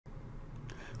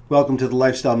Welcome to the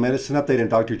Lifestyle Medicine Update. I'm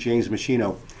Dr. James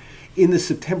Meschino. In the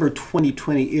September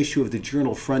 2020 issue of the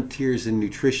journal Frontiers in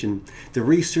Nutrition, the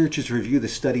researchers review the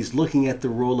studies looking at the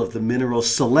role of the mineral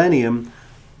selenium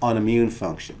on immune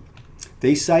function.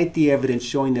 They cite the evidence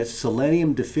showing that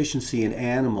selenium deficiency in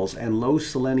animals and low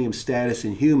selenium status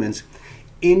in humans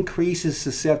increases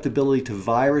susceptibility to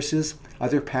viruses,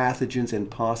 other pathogens,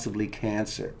 and possibly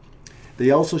cancer.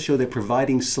 They also show that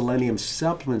providing selenium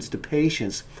supplements to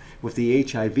patients with the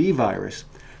HIV virus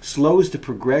slows the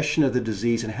progression of the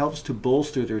disease and helps to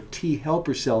bolster their T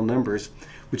helper cell numbers,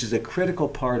 which is a critical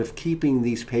part of keeping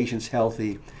these patients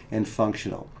healthy and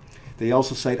functional. They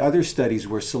also cite other studies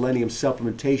where selenium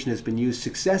supplementation has been used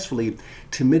successfully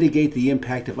to mitigate the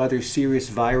impact of other serious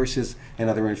viruses and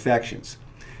other infections.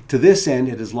 To this end,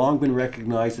 it has long been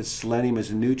recognized that selenium is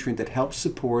a nutrient that helps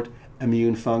support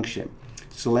immune function.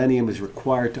 Selenium is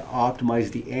required to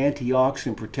optimize the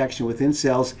antioxidant protection within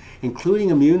cells, including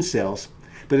immune cells,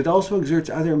 but it also exerts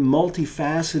other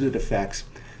multifaceted effects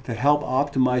that help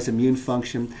optimize immune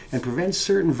function and prevent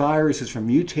certain viruses from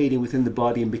mutating within the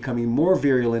body and becoming more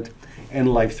virulent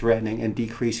and life-threatening and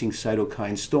decreasing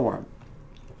cytokine storm.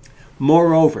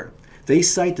 Moreover, they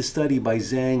cite the study by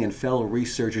Zhang and fellow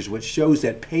researchers which shows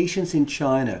that patients in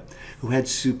China who had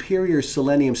superior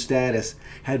selenium status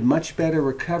had much better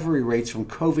recovery rates from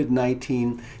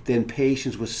COVID-19 than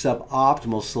patients with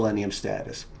suboptimal selenium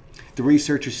status. The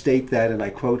researchers state that, and I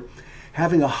quote,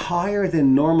 "Having a higher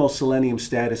than normal selenium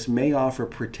status may offer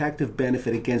protective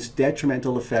benefit against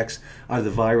detrimental effects of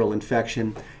the viral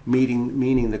infection,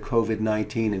 meaning the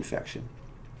COVID-19 infection."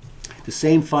 The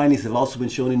same findings have also been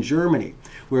shown in Germany,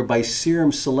 whereby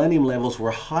serum selenium levels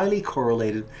were highly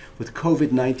correlated with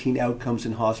COVID-19 outcomes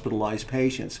in hospitalized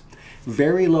patients.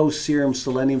 Very low serum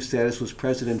selenium status was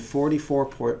present in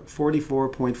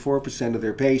 44.4% of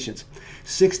their patients.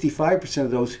 65%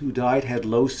 of those who died had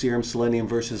low serum selenium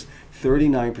versus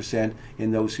 39%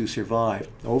 in those who survived.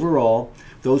 Overall,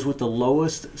 those with the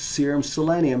lowest serum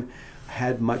selenium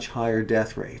had much higher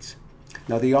death rates.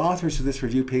 Now, the authors of this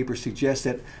review paper suggest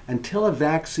that until a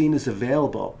vaccine is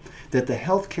available, that the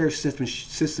healthcare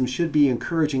system should be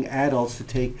encouraging adults to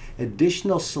take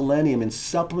additional selenium in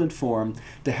supplement form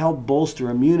to help bolster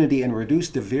immunity and reduce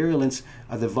the virulence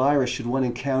of the virus should one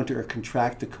encounter or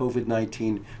contract the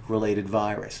COVID-19 related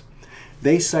virus.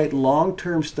 They cite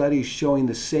long-term studies showing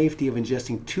the safety of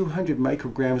ingesting 200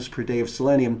 micrograms per day of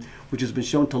selenium, which has been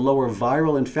shown to lower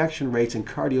viral infection rates and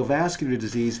cardiovascular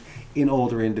disease in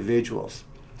older individuals.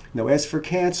 Now, as for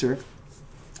cancer,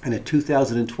 in a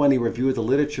 2020 review of the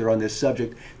literature on this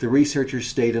subject, the researchers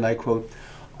state, and I quote,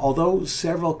 "Although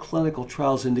several clinical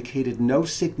trials indicated no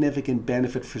significant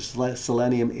benefit for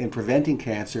selenium in preventing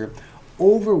cancer,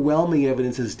 overwhelming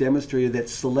evidence has demonstrated that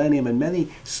selenium and many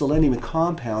selenium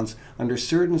compounds under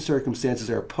certain circumstances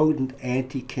are potent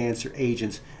anti-cancer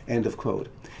agents," end of quote.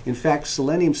 In fact,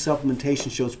 selenium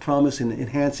supplementation shows promise in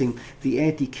enhancing the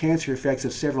anti-cancer effects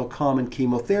of several common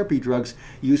chemotherapy drugs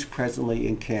used presently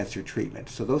in cancer treatment.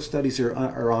 So those studies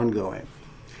are ongoing.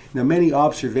 Now, many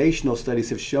observational studies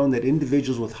have shown that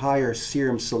individuals with higher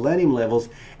serum selenium levels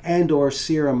and/or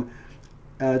serum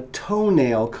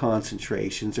toenail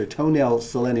concentrations or toenail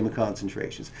selenium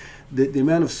concentrations. The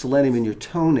amount of selenium in your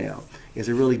toenail is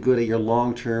really good at your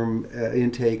long-term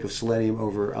intake of selenium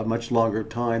over a much longer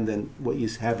time than what you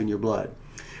have in your blood.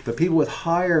 But people with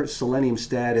higher selenium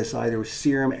status, either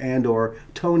serum and or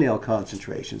toenail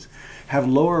concentrations, have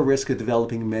lower risk of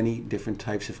developing many different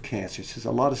types of cancers.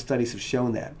 A lot of studies have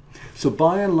shown that. So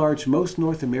by and large, most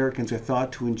North Americans are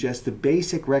thought to ingest the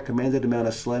basic recommended amount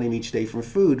of selenium each day from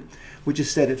food, which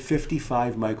is set at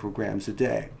 55 micrograms a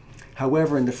day.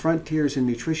 However, in the Frontiers in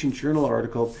Nutrition journal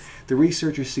article, the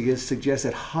researchers suggest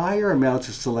that higher amounts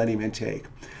of selenium intake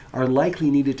are likely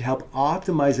needed to help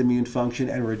optimize immune function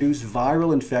and reduce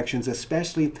viral infections,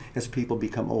 especially as people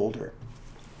become older.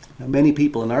 Now, many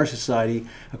people in our society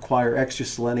acquire extra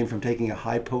selenium from taking a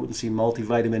high-potency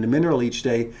multivitamin and mineral each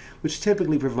day, which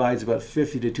typically provides about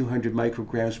 50 to 200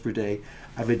 micrograms per day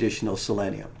of additional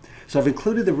selenium. So I've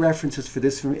included the references for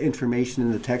this information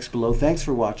in the text below. Thanks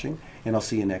for watching, and I'll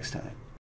see you next time.